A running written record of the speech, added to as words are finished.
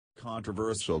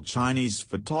Controversial Chinese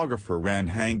photographer Ren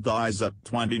Hang dies at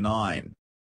 29.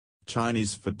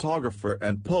 Chinese photographer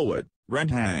and poet, Ren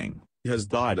Hang, has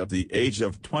died at the age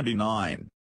of 29.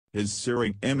 His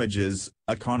searing images,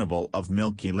 a carnival of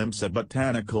milky limbs and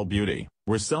botanical beauty,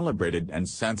 were celebrated and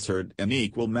censored in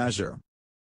equal measure.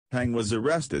 Hang was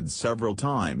arrested several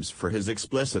times for his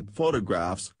explicit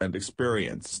photographs and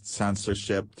experienced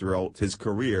censorship throughout his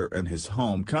career in his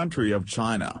home country of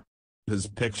China. His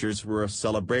pictures were a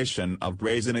celebration of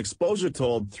brazen exposure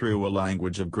told through a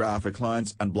language of graphic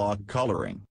lines and block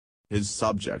coloring. His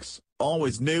subjects,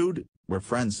 always nude, were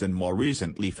friends and more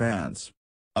recently fans.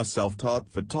 A self-taught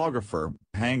photographer,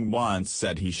 Hang once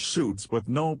said he shoots with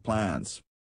no plans.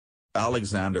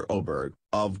 Alexander Oberg,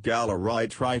 of Galerie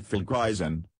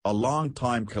Treifel, a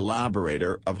longtime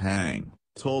collaborator of Hang,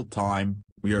 told Time,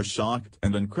 "We are shocked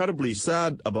and incredibly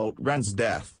sad about Ren's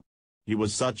death. He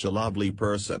was such a lovely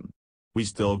person. We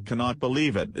still cannot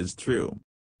believe it is true.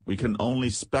 We can only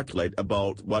speculate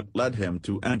about what led him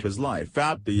to end his life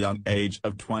at the young age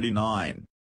of 29.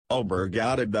 Oberg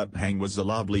added that Hang was a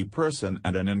lovely person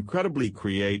and an incredibly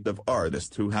creative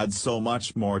artist who had so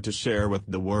much more to share with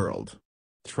the world.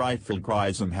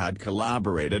 Treifel had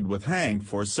collaborated with Hang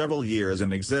for several years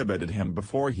and exhibited him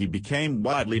before he became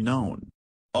widely known.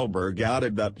 Oberg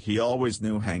added that he always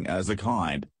knew Hang as a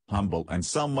kind, humble and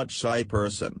somewhat shy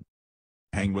person.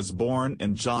 Hang was born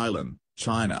in Jilin,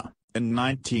 China, in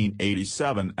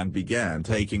 1987 and began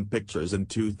taking pictures in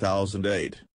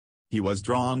 2008. He was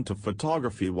drawn to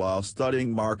photography while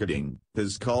studying marketing.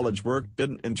 His college work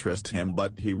didn't interest him,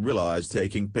 but he realized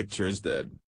taking pictures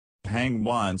did. Hang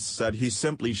once said he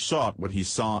simply shot what he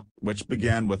saw, which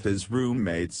began with his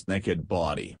roommate's naked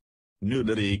body.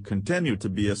 Nudity continued to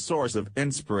be a source of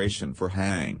inspiration for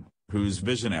Hang, whose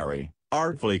visionary,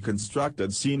 artfully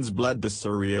constructed scenes bled the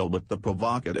surreal with the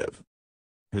provocative.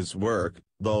 His work,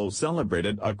 though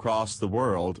celebrated across the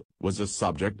world, was a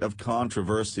subject of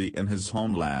controversy in his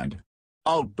homeland.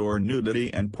 Outdoor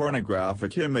nudity and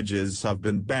pornographic images have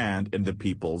been banned in the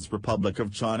People's Republic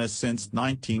of China since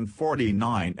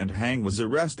 1949, and Hang was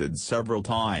arrested several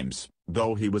times,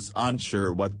 though he was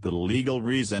unsure what the legal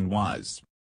reason was.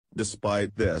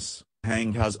 Despite this,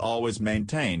 Hang has always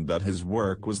maintained that his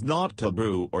work was not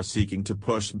taboo or seeking to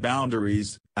push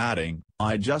boundaries, adding,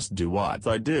 "I just do what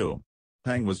I do."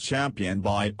 Hang was championed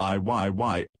by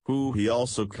IYY, who he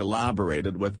also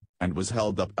collaborated with, and was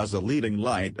held up as a leading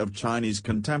light of Chinese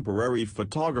contemporary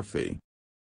photography.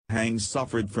 Hang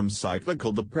suffered from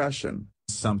cyclical depression,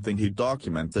 something he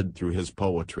documented through his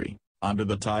poetry, under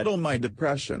the title My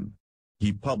Depression.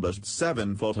 He published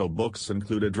 7 photo books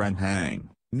included Ren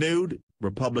Hang, Nude,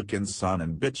 Republican Son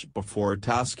and Bitch before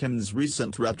Taskin's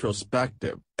recent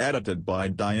retrospective, edited by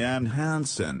Diane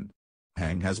Hansen.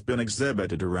 Hang has been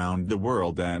exhibited around the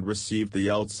world and received the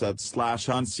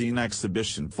Outset/Unseen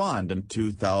Exhibition Fund in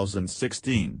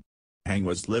 2016. Hang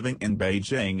was living in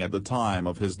Beijing at the time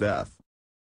of his death.